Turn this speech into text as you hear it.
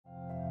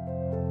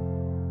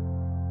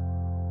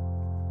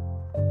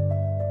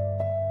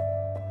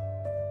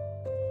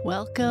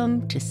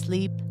Welcome to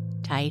Sleep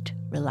Tight,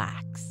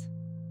 Relax.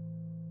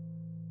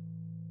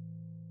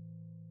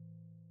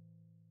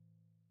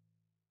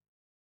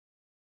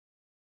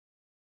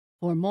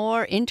 For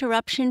more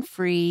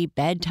interruption-free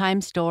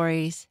bedtime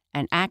stories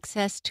and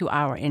access to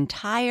our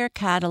entire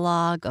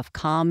catalog of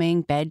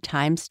calming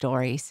bedtime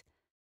stories,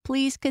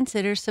 please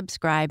consider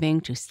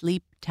subscribing to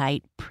Sleep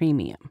Tight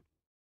Premium.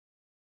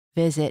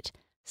 Visit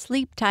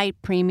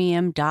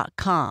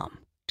sleeptightpremium.com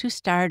to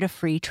start a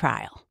free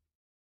trial.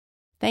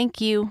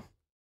 Thank you.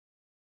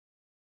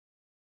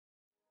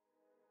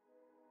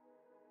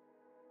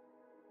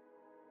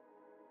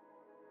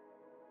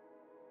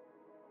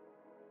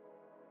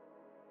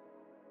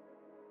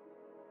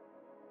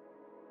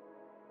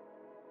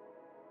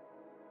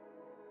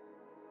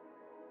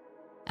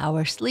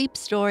 Our sleep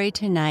story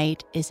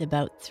tonight is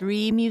about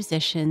 3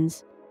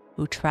 musicians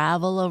who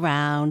travel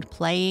around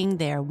playing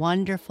their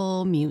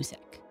wonderful music.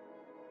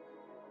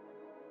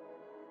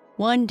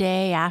 One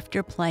day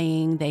after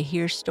playing, they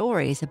hear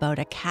stories about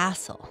a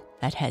castle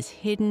that has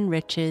hidden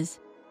riches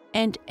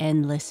and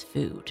endless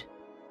food.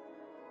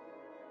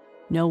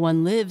 No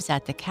one lives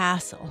at the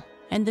castle,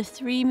 and the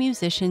 3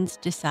 musicians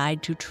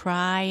decide to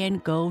try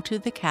and go to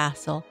the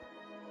castle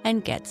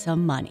and get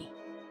some money.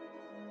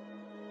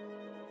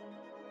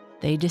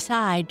 They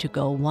decide to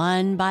go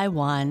one by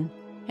one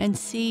and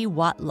see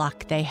what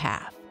luck they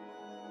have.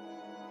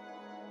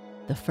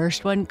 The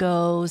first one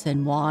goes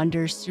and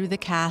wanders through the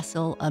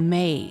castle,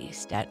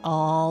 amazed at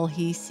all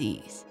he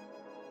sees.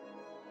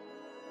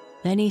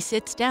 Then he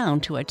sits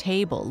down to a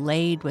table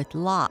laid with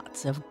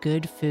lots of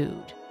good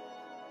food.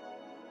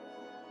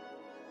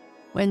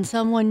 When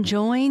someone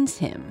joins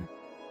him,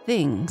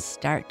 things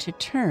start to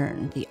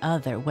turn the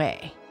other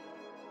way.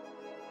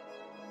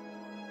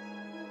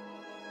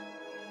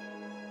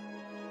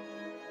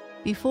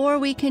 Before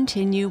we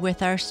continue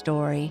with our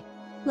story,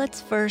 let's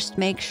first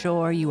make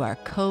sure you are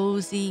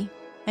cozy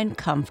and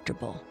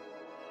comfortable.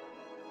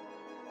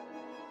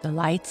 The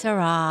lights are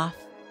off.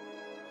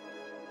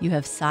 You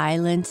have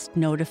silenced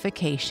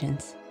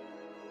notifications.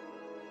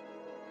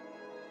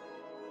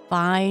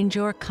 Find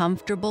your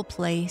comfortable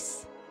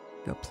place,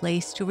 your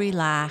place to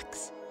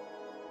relax,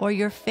 or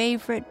your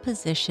favorite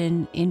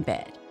position in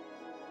bed.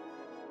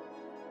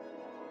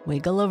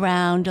 Wiggle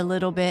around a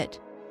little bit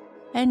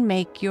and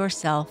make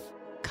yourself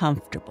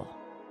comfortable.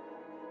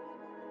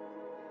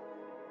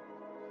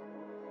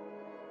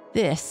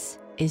 This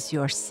is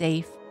your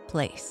safe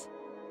place,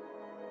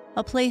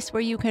 a place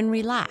where you can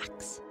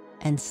relax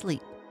and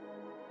sleep,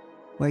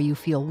 where you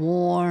feel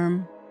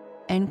warm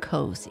and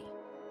cozy,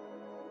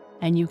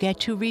 and you get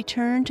to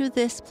return to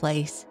this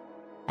place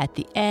at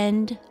the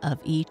end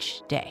of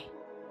each day.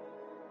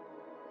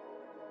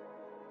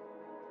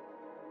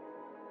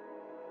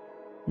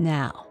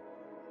 Now,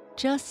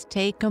 just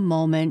take a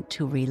moment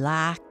to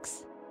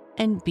relax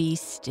and be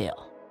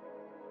still.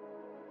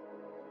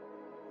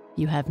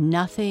 You have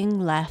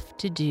nothing left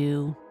to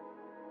do,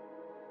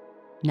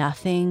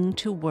 nothing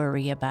to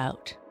worry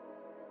about.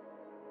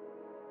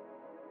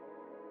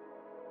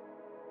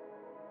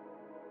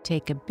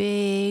 Take a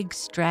big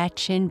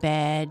stretch in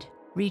bed,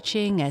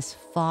 reaching as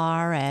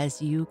far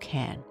as you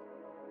can.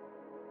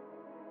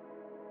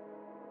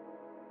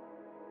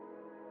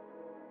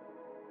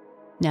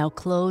 Now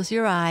close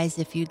your eyes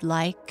if you'd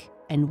like,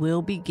 and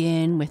we'll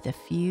begin with a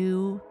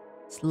few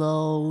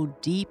slow,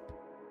 deep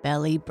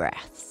belly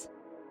breaths.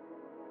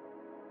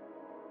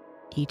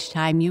 Each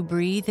time you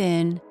breathe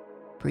in,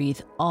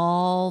 breathe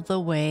all the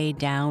way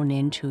down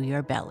into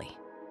your belly.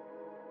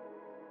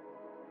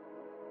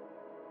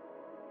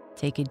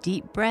 Take a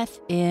deep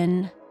breath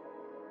in,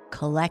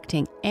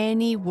 collecting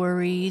any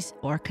worries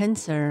or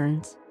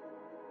concerns,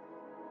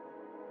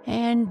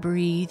 and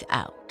breathe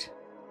out,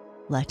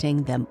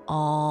 letting them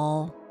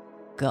all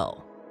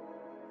go.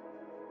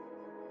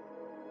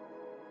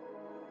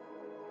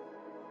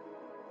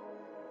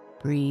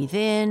 Breathe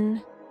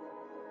in.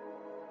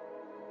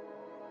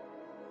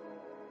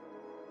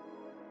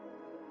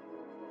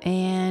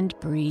 And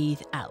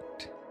breathe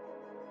out.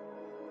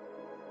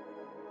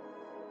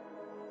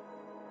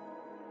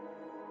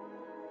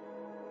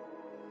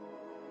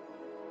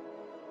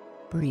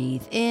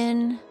 Breathe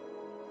in.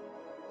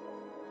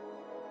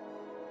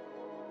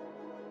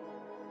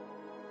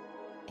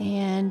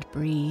 And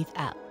breathe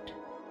out.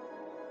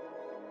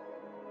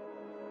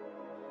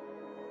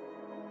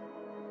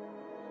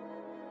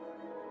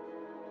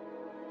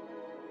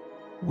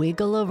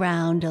 Wiggle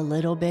around a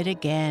little bit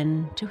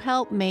again to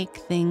help make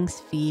things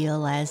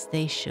feel as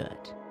they should.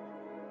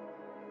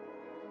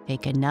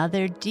 Take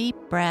another deep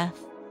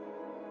breath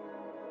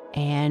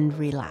and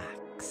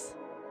relax.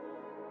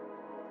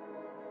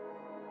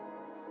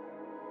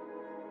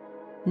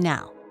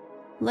 Now,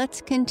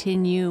 let's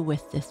continue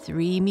with the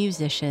 3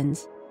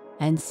 musicians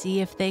and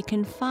see if they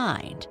can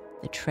find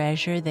the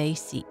treasure they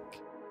seek.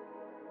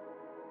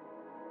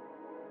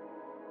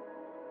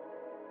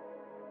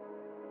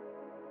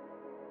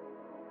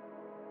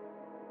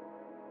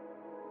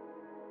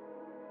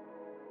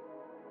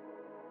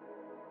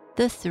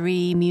 The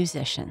 3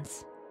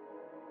 musicians.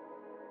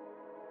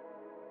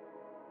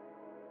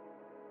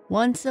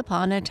 Once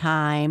upon a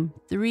time,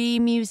 3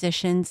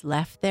 musicians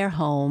left their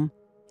home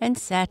and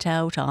set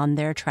out on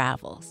their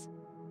travels.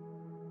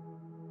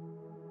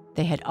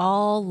 They had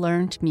all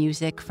learnt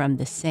music from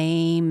the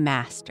same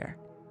master,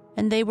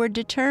 and they were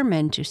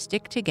determined to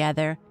stick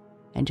together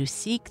and to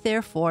seek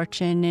their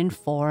fortune in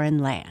foreign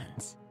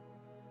lands.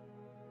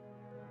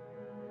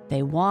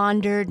 They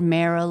wandered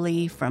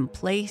merrily from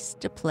place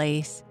to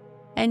place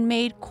and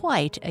made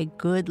quite a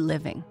good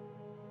living,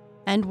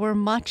 and were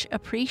much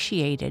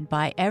appreciated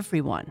by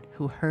everyone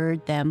who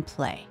heard them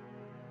play.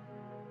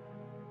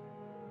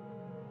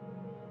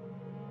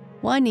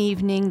 One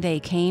evening they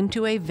came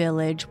to a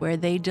village where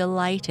they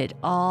delighted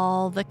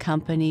all the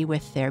company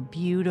with their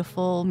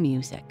beautiful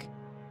music.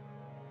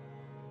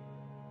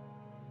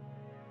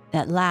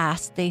 At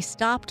last they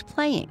stopped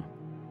playing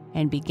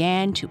and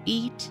began to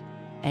eat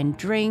and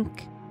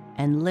drink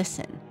and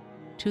listen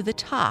to the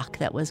talk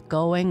that was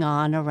going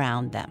on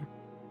around them.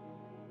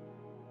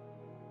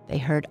 They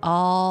heard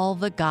all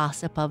the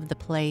gossip of the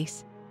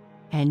place,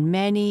 and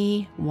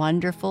many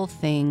wonderful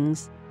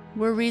things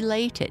were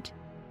related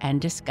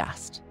and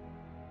discussed.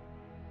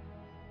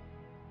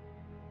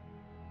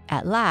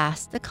 At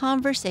last, the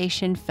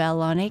conversation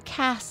fell on a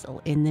castle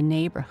in the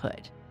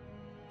neighborhood,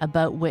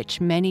 about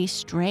which many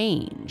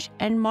strange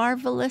and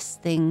marvelous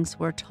things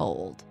were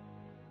told.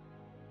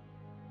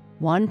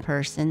 One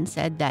person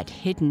said that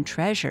hidden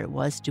treasure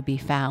was to be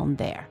found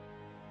there.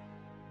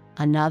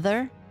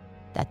 Another,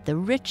 that the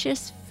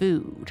richest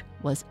food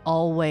was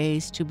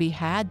always to be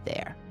had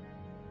there,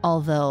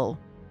 although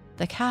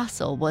the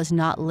castle was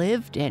not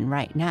lived in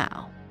right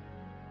now.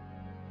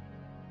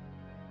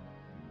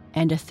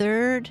 And a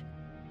third,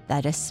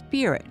 that a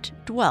spirit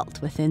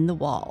dwelt within the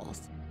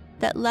walls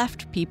that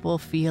left people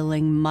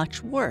feeling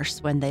much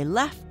worse when they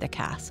left the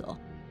castle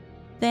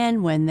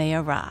than when they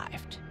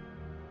arrived.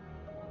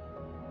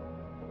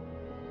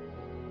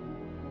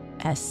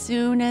 As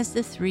soon as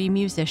the 3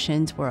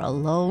 musicians were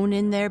alone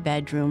in their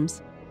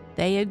bedrooms,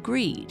 they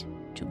agreed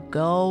to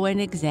go and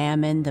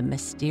examine the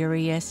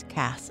mysterious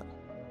castle,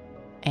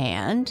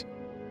 and,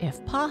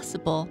 if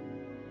possible,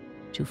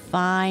 to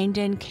find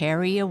and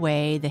carry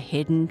away the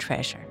hidden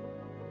treasure.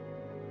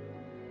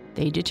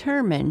 They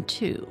determined,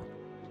 too,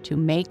 to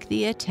make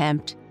the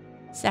attempt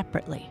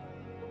separately,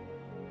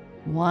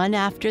 one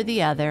after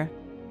the other,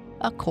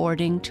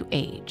 according to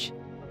age.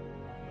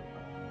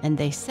 And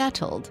they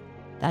settled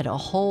that a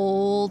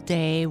whole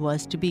day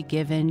was to be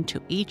given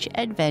to each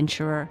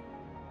adventurer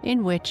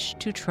in which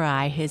to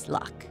try his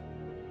luck.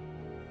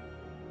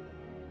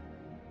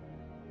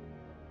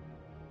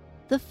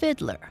 The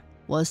fiddler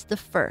was the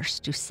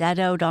first to set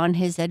out on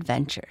his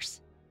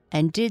adventures,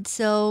 and did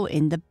so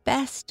in the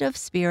best of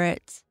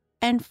spirits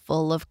and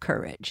full of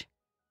courage.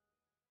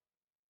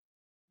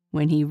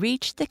 When he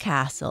reached the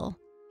castle,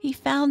 he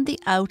found the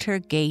outer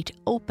gate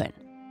open,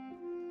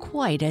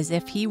 quite as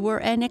if he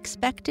were an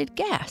expected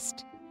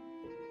guest.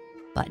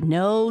 But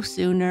no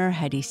sooner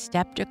had he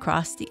stepped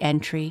across the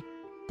entry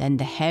than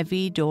the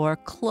heavy door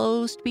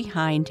closed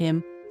behind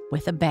him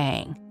with a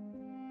bang,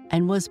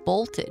 and was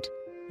bolted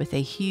with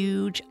a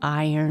huge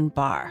iron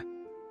bar,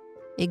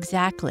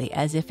 exactly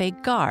as if a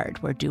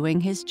guard were doing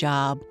his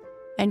job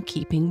and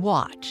keeping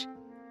watch.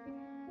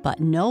 But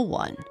no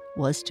one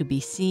was to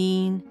be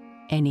seen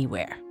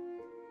anywhere.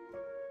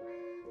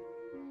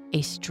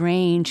 A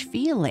strange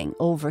feeling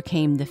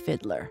overcame the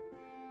fiddler,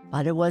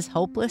 but it was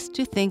hopeless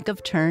to think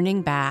of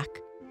turning back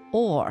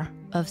or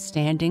of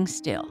standing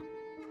still.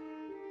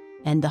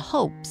 And the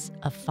hopes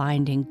of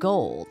finding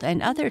gold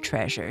and other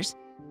treasures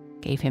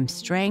gave him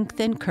strength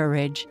and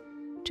courage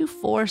to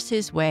force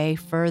his way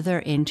further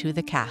into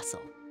the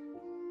castle.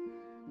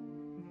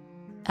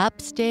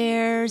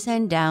 Upstairs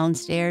and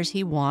downstairs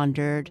he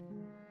wandered,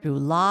 through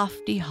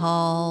lofty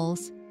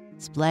halls,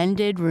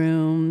 splendid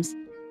rooms,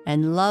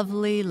 and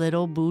lovely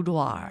little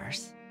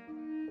boudoirs.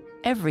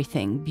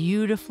 Everything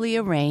beautifully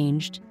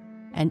arranged,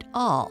 and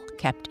all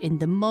kept in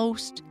the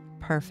most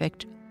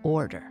perfect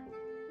order.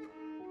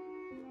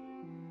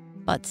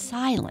 But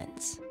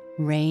silence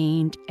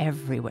reigned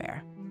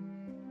everywhere,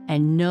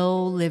 and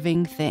no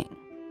living thing,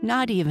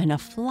 not even a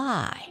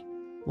fly,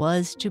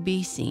 was to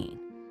be seen.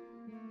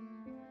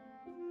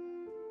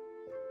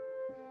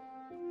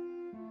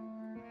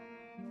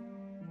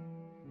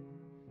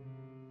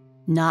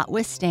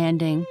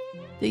 Notwithstanding,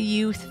 the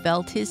youth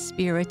felt his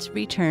spirits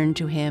return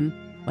to him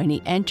when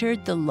he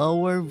entered the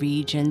lower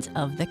regions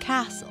of the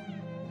castle.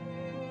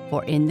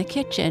 For in the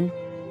kitchen,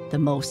 the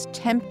most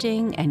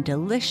tempting and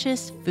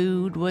delicious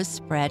food was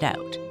spread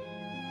out.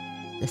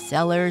 The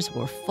cellars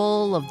were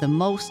full of the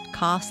most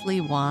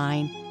costly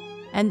wine,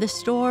 and the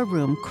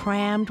storeroom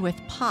crammed with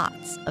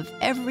pots of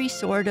every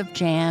sort of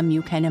jam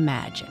you can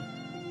imagine.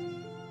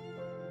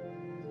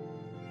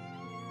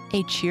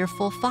 A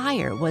cheerful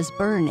fire was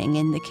burning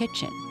in the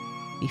kitchen,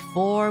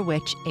 before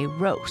which a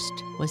roast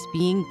was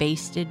being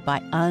basted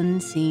by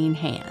unseen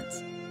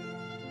hands,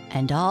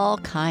 and all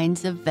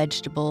kinds of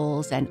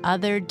vegetables and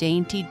other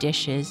dainty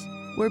dishes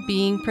were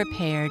being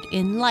prepared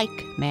in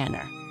like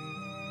manner.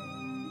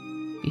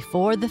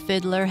 Before the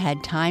fiddler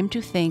had time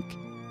to think,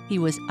 he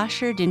was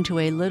ushered into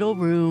a little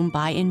room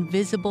by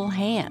invisible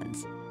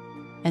hands,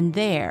 and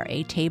there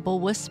a table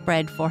was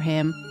spread for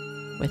him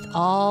with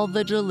all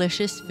the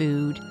delicious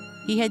food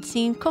he had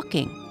seen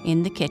cooking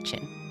in the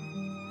kitchen.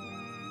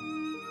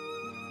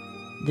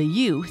 The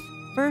youth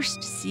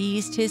first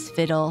seized his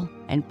fiddle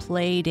and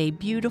played a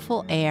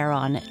beautiful air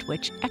on it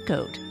which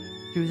echoed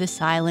through the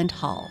silent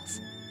halls.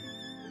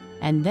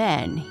 And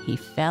then he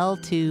fell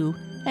to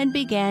and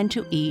began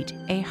to eat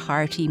a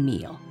hearty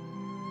meal.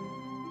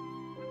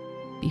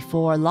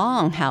 Before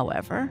long,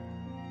 however,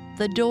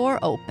 the door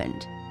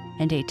opened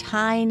and a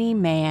tiny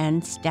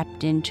man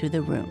stepped into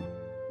the room,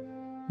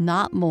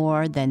 not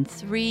more than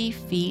 3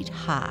 feet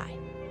high,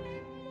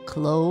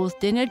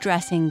 clothed in a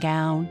dressing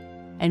gown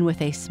and with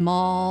a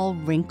small,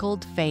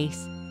 wrinkled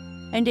face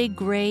and a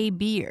gray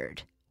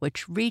beard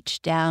which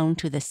reached down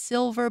to the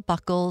silver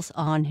buckles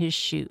on his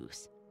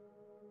shoes.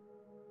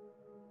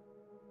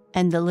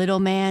 And the little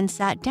man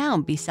sat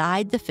down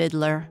beside the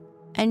fiddler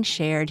and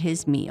shared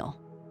his meal.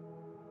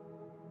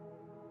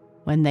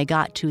 When they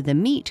got to the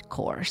meat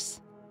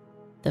course,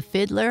 the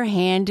fiddler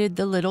handed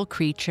the little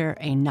creature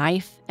a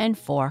knife and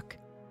fork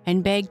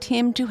and begged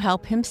him to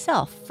help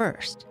himself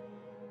first,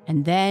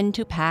 and then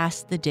to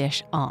pass the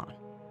dish on.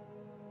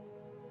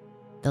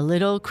 The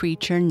little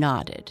creature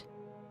nodded,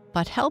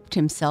 but helped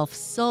himself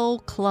so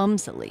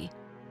clumsily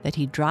that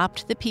he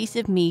dropped the piece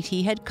of meat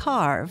he had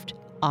carved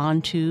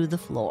onto the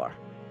floor.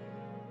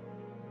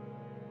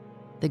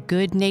 The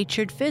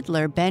good-natured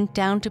fiddler bent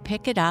down to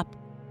pick it up,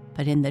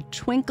 but in the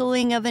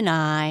twinkling of an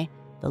eye,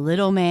 the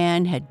little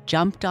man had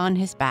jumped on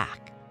his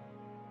back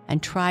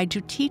and tried to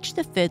teach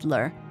the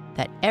fiddler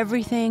that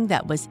everything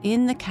that was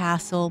in the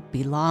castle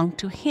belonged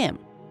to him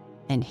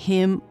and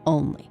him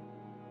only,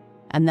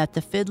 and that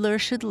the fiddler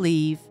should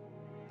leave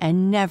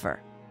and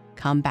never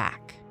come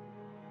back.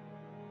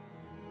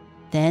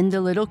 Then the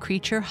little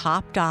creature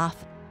hopped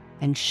off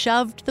and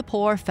shoved the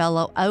poor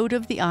fellow out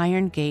of the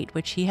iron gate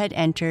which he had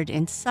entered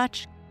in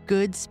such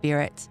good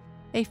spirits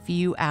a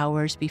few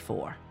hours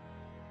before.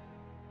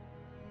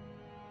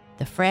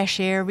 The fresh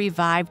air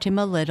revived him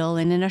a little,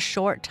 and in a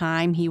short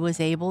time he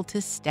was able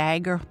to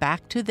stagger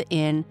back to the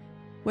inn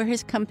where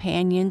his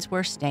companions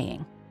were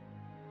staying.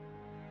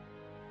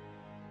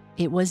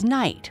 It was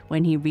night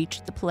when he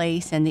reached the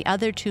place, and the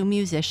other 2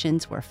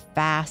 musicians were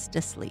fast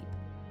asleep.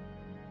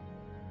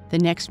 The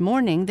next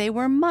morning they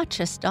were much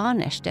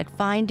astonished at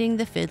finding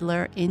the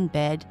fiddler in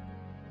bed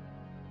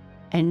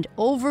and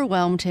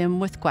overwhelmed him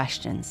with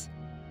questions.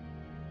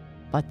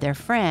 But their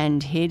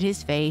friend hid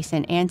his face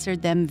and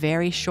answered them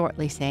very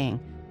shortly,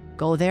 saying,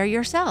 "Go there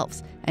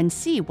yourselves and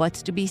see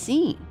what's to be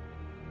seen.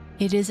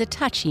 It is a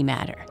touchy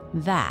matter,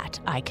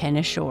 that I can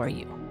assure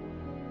you."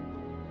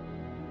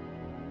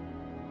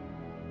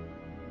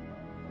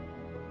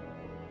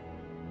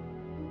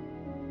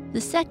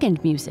 The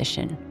second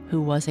musician, who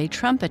was a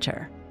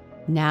trumpeter,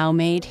 now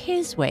made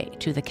his way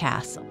to the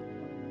castle,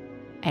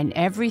 and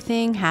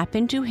everything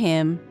happened to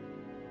him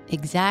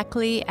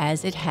exactly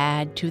as it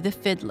had to the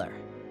fiddler.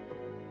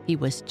 He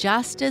was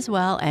just as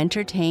well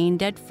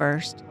entertained at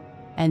first,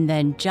 and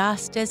then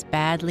just as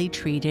badly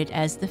treated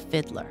as the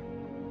fiddler.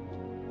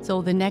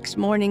 So the next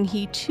morning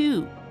he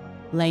too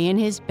lay in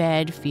his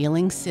bed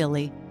feeling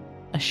silly,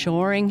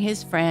 assuring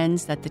his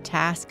friends that the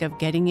task of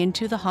getting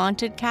into the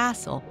haunted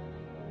castle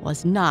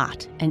was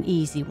not an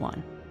easy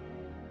one.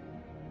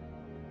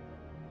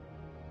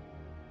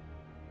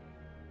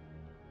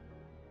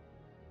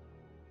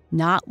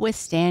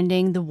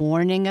 Notwithstanding the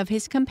warning of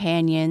his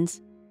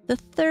companions, the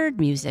third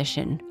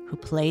musician, who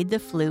played the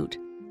flute,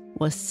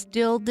 was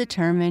still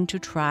determined to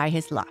try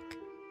his luck.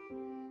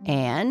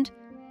 And,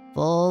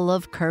 full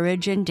of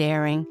courage and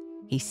daring,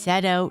 he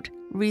set out,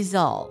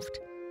 resolved,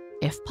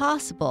 if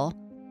possible,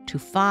 to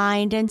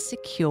find and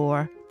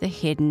secure the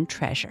hidden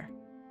treasure.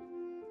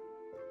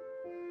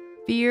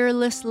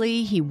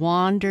 Fearlessly he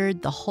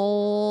wandered the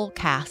whole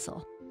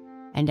castle,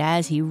 and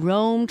as he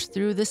roamed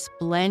through the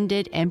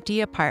splendid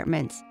empty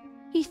apartments,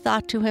 he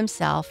thought to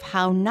himself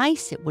how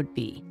nice it would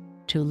be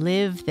to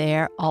live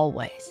there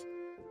always,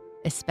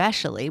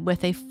 especially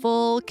with a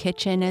full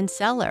kitchen and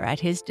cellar at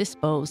his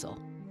disposal.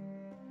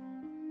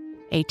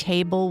 A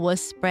table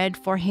was spread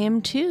for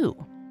him too,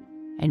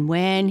 and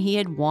when he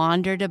had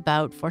wandered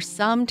about for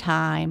some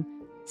time,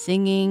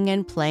 singing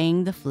and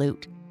playing the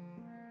flute,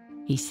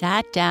 he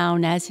sat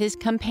down as his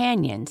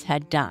companions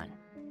had done,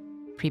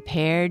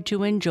 prepared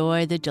to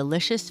enjoy the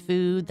delicious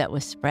food that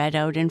was spread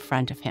out in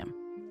front of him.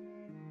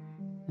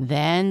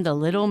 Then the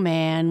little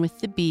man with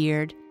the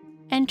beard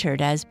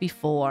entered as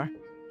before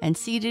and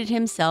seated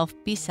himself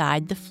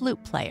beside the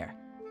flute player,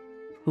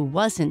 who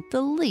wasn't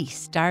the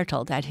least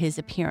startled at his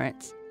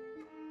appearance,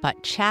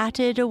 but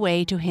chatted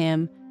away to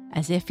him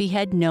as if he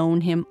had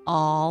known him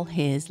all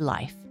his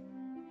life.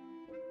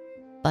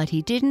 But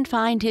he didn't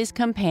find his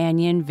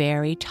companion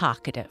very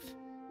talkative.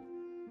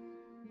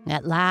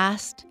 At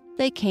last,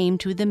 they came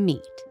to the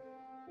meat,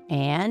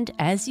 and,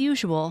 as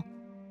usual,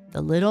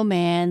 the little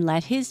man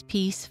let his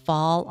piece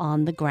fall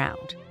on the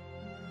ground.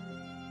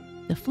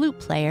 The flute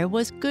player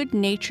was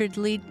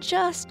good-naturedly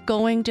just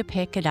going to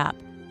pick it up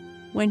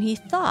when he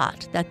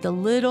thought that the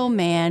little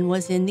man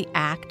was in the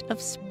act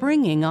of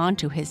springing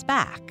onto his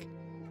back.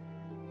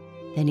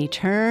 Then he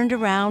turned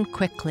around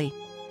quickly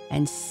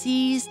and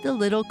seized the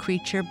little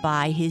creature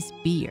by his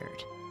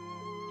beard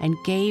and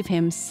gave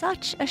him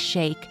such a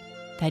shake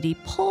that he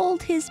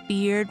pulled his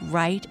beard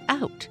right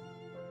out,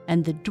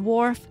 and the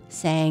dwarf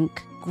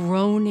sank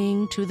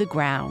groaning to the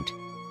ground.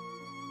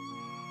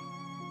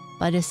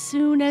 But as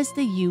soon as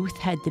the youth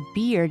had the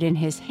beard in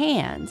his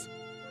hands,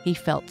 he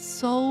felt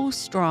so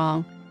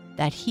strong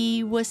that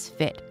he was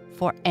fit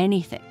for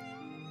anything,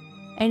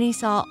 and he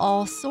saw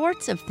all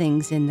sorts of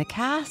things in the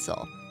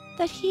castle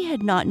that he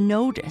had not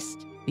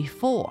noticed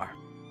before.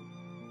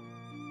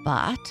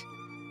 But,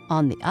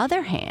 on the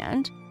other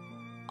hand,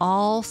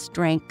 all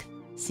strength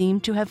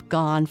seemed to have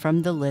gone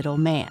from the little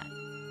man.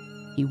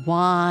 He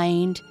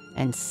whined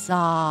and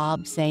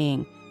sobbed,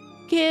 saying,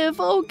 "Give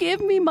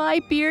me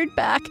my beard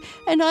back,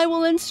 and I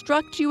will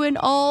instruct you in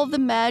all the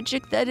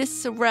magic that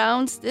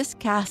surrounds this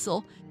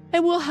castle,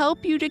 and will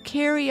help you to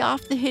carry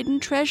off the hidden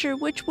treasure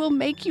which will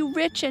make you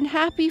rich and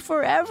happy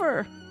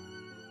forever."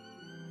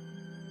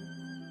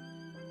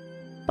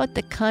 But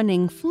the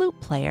cunning flute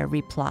player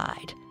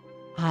replied,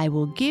 "I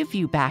will give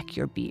you back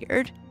your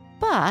beard,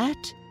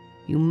 but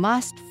you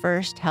must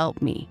first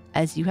help me,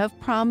 as you have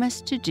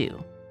promised to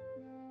do.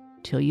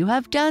 Till you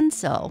have done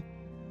so,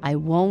 I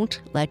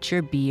won't let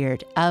your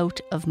beard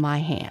out of my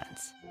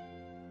hands."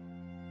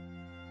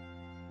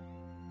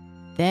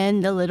 Then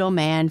the little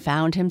man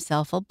found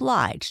himself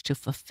obliged to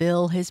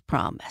fulfill his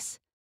promise,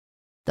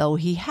 though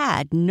he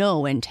had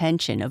no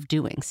intention of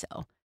doing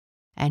so,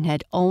 and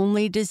had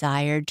only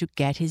desired to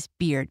get his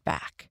beard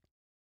back.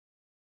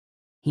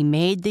 He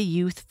made the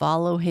youth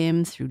follow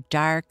him through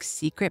dark,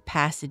 secret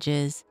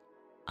passages,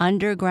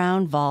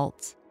 underground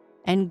vaults,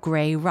 and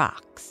gray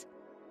rocks,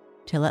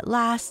 till at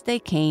last they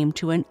came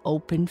to an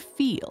open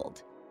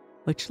field,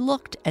 which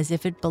looked as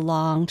if it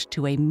belonged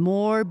to a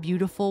more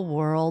beautiful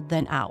world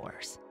than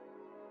ours.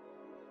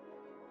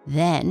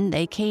 Then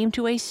they came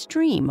to a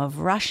stream of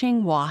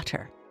rushing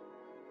water,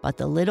 but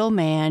the little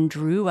man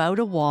drew out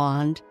a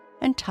wand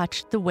and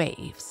touched the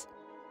waves,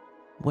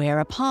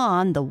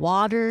 whereupon the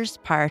waters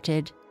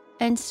parted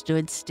and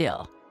stood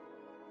still,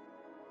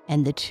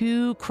 and the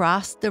two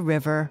crossed the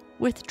river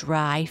with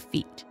dry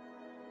feet.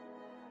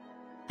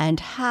 And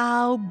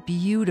how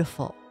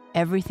beautiful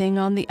everything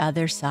on the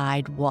other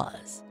side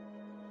was.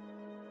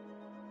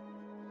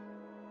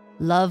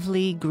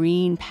 Lovely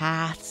green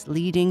paths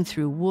leading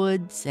through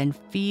woods and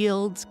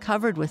fields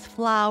covered with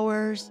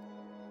flowers,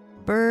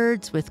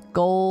 birds with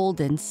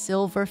gold and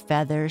silver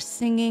feathers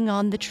singing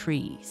on the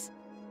trees,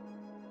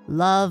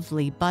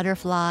 lovely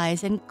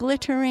butterflies and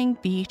glittering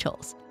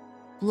beetles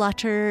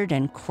fluttered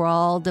and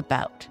crawled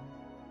about,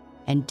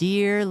 and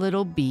dear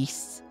little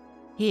beasts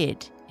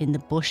hid in the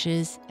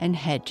bushes and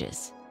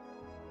hedges.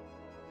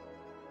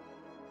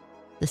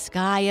 The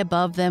sky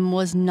above them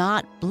was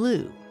not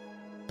blue,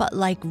 but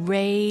like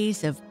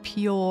rays of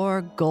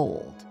pure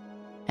gold,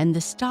 and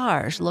the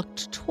stars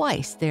looked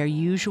twice their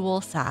usual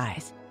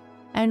size,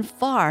 and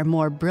far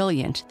more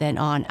brilliant than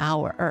on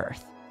our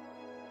earth.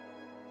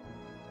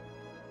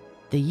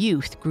 The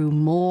youth grew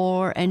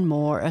more and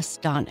more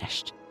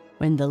astonished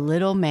when the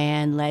little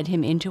man led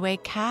him into a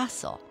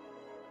castle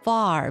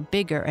far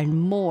bigger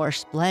and more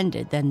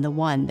splendid than the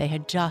one they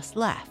had just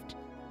left.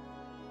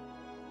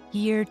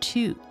 Here,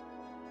 too,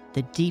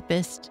 the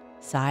deepest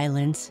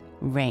silence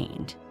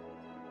reigned.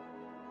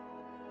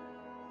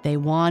 They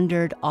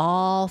wandered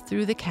all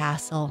through the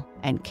castle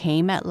and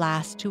came at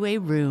last to a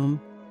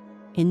room,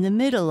 in the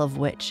middle of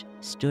which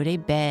stood a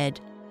bed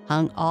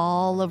hung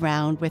all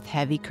around with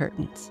heavy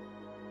curtains.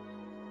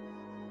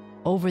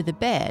 Over the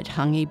bed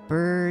hung a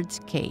bird's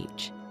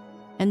cage,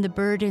 and the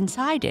bird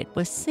inside it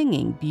was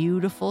singing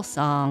beautiful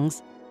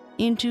songs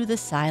into the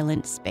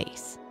silent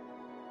space.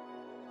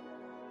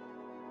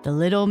 The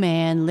little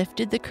man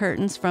lifted the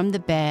curtains from the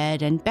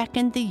bed and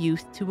beckoned the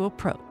youth to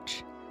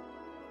approach.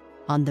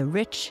 On the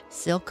rich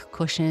silk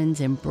cushions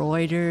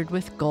embroidered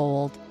with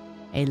gold,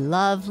 a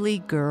lovely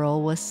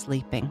girl was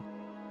sleeping.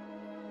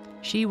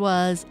 She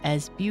was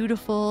as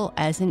beautiful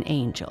as an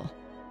angel,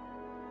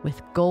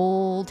 with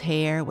gold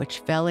hair which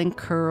fell in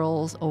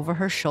curls over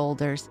her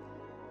shoulders,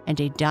 and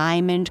a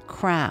diamond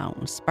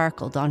crown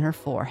sparkled on her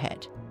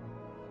forehead.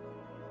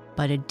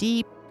 But a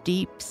deep,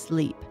 deep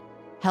sleep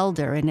held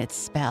her in its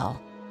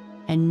spell,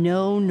 and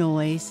no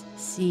noise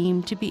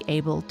seemed to be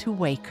able to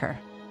wake her.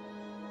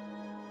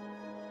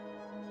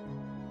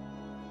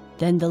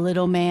 Then the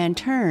little man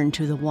turned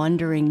to the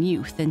wondering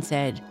youth and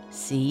said,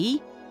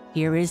 "See,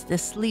 here is the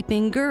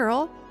sleeping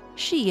girl.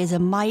 She is a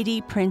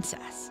mighty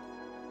princess.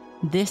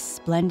 This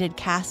splendid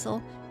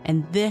castle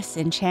and this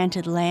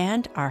enchanted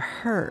land are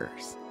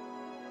hers.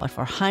 But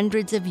for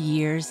hundreds of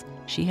years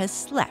she has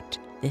slept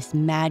this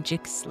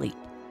magic sleep,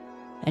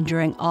 and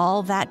during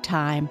all that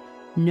time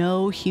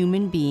no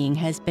human being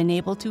has been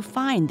able to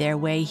find their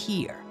way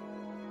here.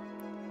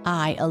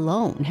 I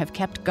alone have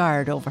kept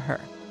guard over her,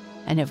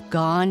 and have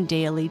gone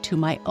daily to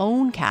my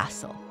own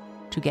castle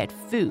to get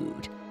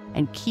food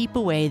and keep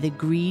away the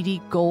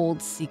greedy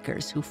gold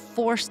seekers who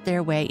forced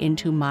their way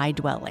into my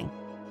dwelling.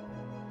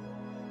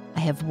 I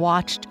have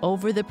watched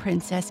over the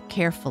princess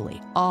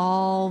carefully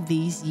all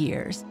these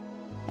years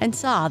and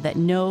saw that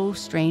no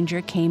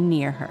stranger came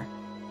near her.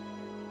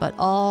 But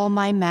all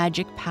my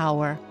magic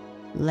power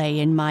lay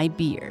in my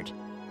beard.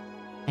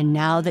 And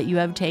now that you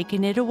have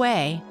taken it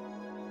away,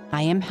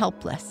 I am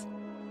helpless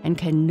and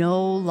can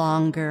no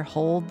longer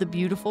hold the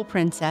beautiful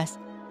princess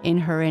in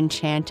her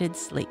enchanted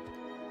sleep.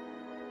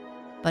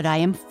 But I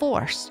am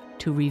forced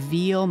to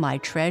reveal my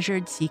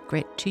treasured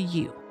secret to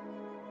you.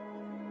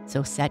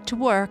 So set to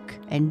work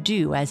and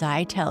do as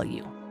I tell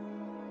you.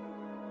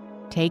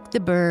 Take the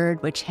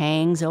bird which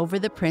hangs over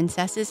the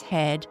princess's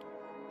head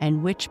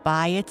and which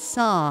by its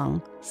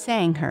song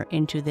sang her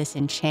into this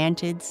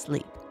enchanted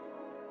sleep.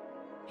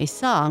 A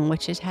song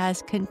which it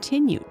has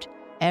continued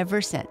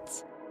ever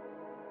since.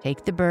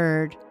 Take the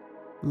bird,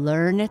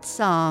 learn its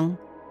song,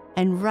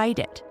 and write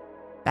it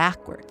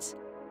backwards,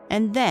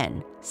 and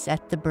then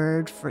set the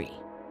bird free.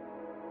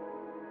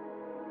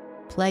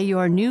 Play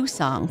your new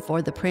song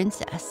for the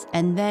princess,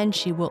 and then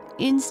she will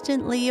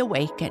instantly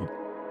awaken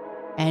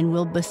and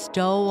will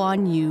bestow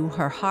on you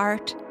her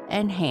heart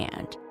and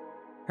hand,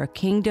 her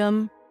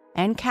kingdom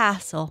and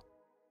castle,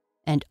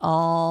 and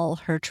all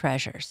her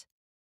treasures.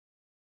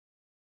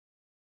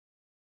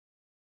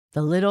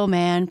 The little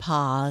man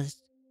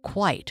paused,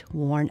 quite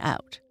worn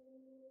out,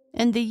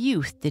 and the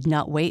youth did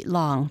not wait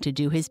long to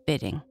do his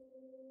bidding.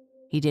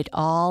 He did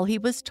all he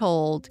was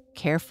told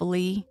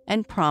carefully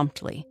and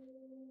promptly,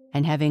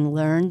 and having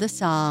learned the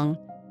song,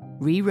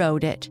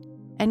 rewrote it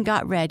and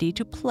got ready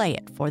to play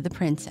it for the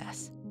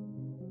princess.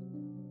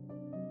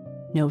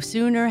 No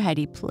sooner had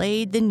he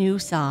played the new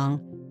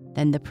song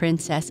than the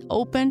princess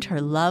opened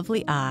her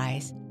lovely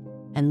eyes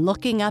and,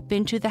 looking up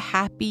into the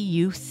happy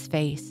youth's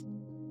face,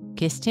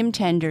 kissed him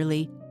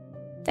tenderly,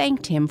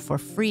 thanked him for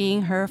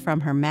freeing her from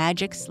her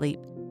magic sleep,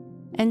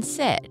 and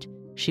said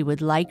she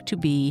would like to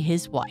be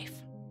his wife.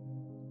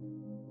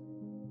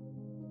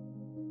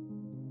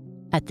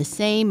 At the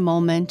same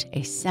moment,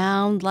 a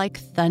sound like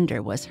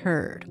thunder was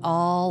heard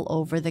all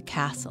over the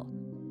castle,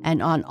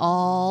 and on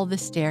all the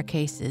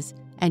staircases,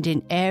 and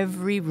in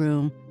every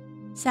room,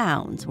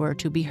 sounds were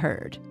to be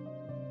heard.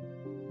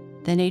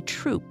 Then a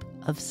troop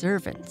of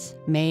servants,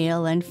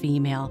 male and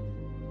female,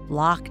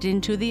 flocked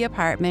into the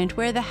apartment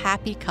where the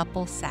happy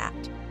couple sat,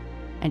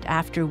 and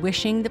after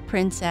wishing the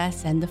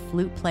princess and the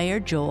flute player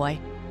joy,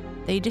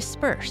 they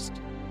dispersed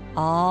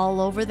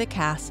all over the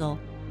castle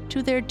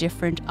to their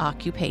different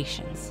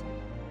occupations.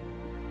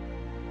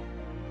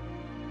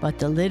 But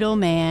the little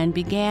man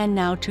began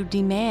now to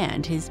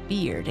demand his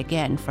beard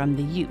again from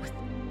the youth,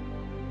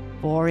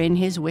 for in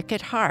his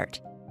wicked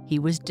heart he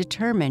was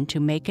determined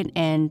to make an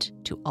end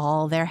to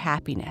all their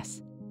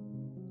happiness.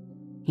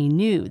 He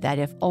knew that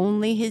if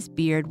only his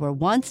beard were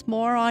once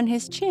more on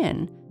his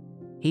chin,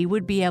 he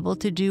would be able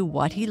to do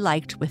what he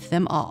liked with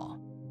them all.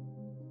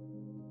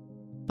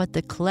 But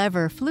the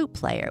clever flute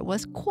player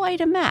was quite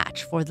a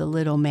match for the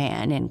little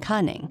man in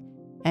cunning,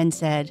 and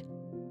said,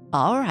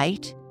 "All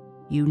right,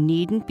 you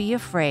needn't be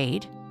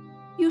afraid.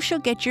 You shall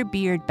get your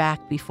beard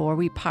back before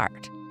we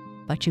part,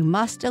 but you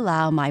must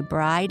allow my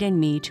bride and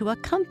me to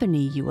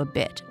accompany you a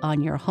bit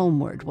on your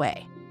homeward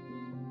way."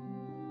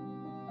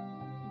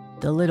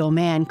 The little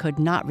man could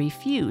not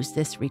refuse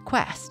this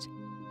request,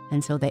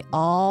 and so they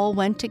all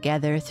went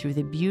together through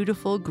the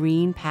beautiful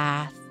green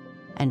path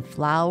and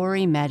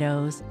flowery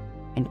meadows,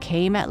 and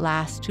came at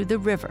last to the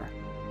river,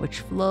 which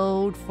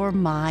flowed for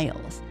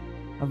miles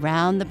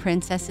around the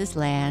princess's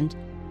land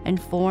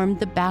and formed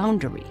the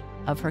boundary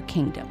of her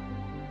kingdom.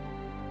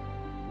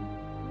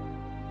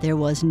 There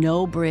was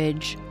no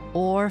bridge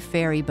or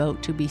ferry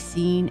boat to be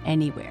seen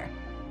anywhere,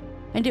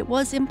 and it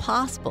was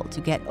impossible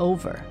to get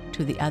over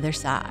to the other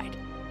side,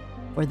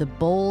 for the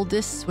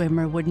boldest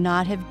swimmer would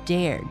not have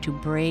dared to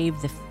brave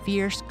the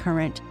fierce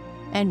current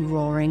and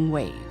roaring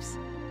waves.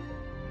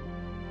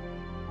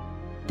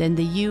 Then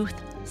the youth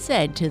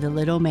said to the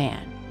little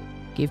man,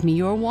 "Give me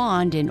your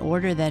wand in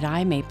order that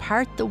I may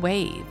part the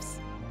waves."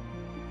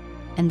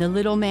 And the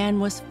little man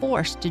was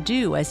forced to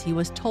do as he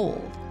was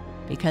told,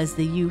 because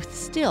the youth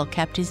still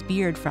kept his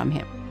beard from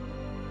him.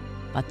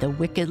 But the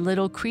wicked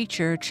little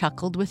creature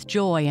chuckled with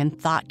joy and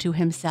thought to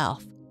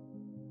himself,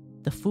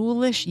 "The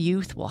foolish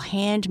youth will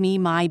hand me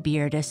my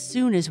beard as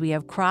soon as we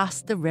have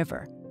crossed the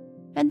river,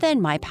 and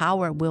then my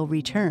power will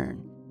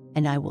return,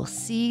 and I will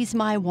seize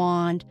my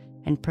wand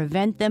and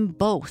prevent them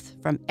both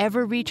from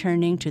ever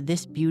returning to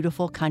this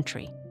beautiful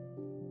country."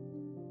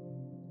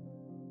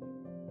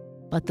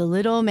 But the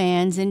little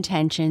man's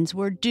intentions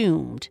were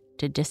doomed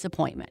to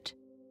disappointment.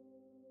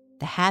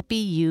 The happy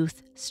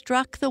youth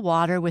struck the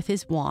water with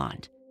his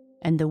wand,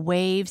 and the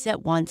waves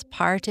at once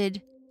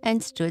parted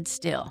and stood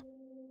still.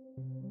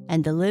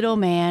 And the little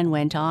man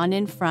went on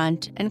in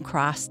front and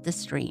crossed the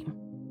stream.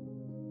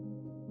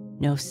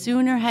 No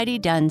sooner had he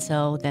done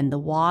so than the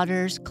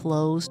waters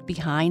closed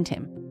behind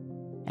him,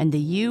 and the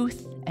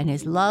youth and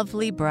his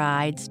lovely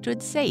bride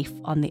stood safe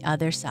on the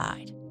other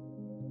side.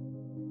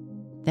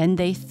 Then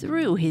they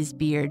threw his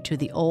beard to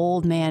the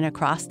old man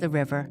across the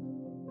river,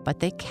 but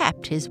they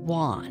kept his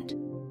wand,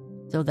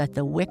 so that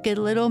the wicked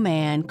little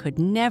man could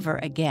never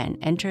again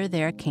enter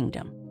their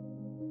kingdom.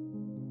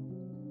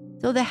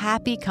 So the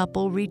happy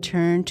couple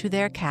returned to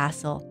their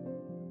castle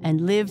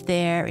and lived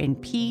there in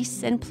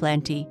peace and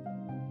plenty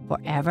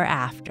forever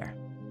after.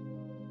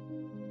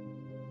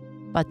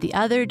 But the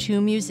other two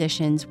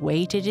musicians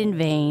waited in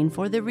vain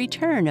for the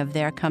return of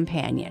their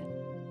companion.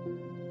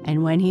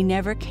 And when he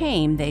never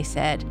came, they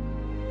said,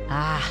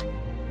 "Ah,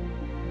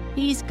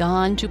 he's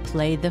gone to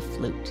play the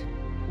flute,"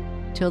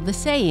 till the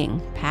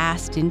saying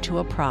passed into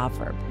a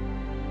proverb,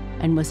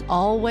 and was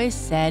always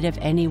said of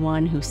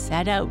anyone who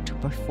set out to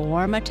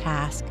perform a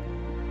task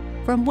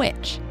from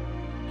which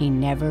he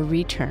never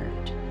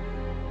returned.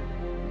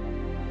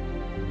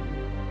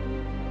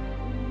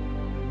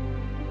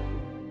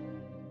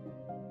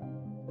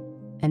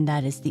 And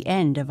that is the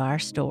end of our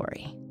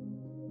story.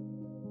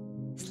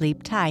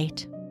 Sleep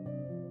tight.